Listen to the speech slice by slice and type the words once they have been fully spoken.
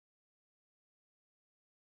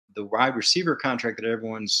the wide receiver contract that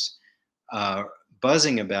everyone's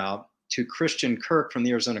buzzing about to Christian Kirk from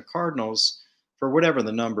the Arizona Cardinals for whatever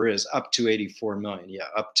the number is, up to 84 million. Yeah,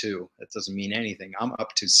 up to. That doesn't mean anything. I'm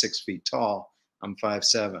up to 6 feet tall. I'm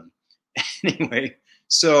 5'7". Anyway,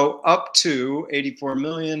 so up to 84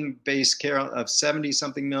 million, base care of 70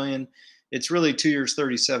 something million. It's really 2 years,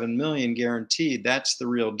 37 million guaranteed. That's the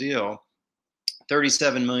real deal.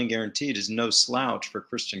 37 million guaranteed is no slouch for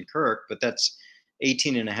Christian Kirk, but that's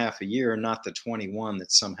 18 and a half a year, not the 21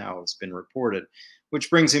 that somehow has been reported. Which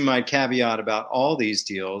brings me my caveat about all these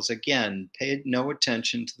deals. Again, paid no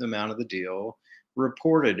attention to the amount of the deal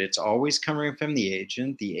reported. It's always coming from the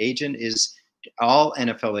agent. The agent is, all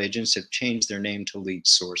NFL agents have changed their name to lead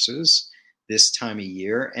sources this time of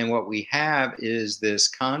year. And what we have is this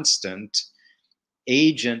constant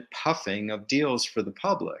agent puffing of deals for the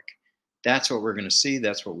public. That's what we're going to see.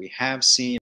 That's what we have seen.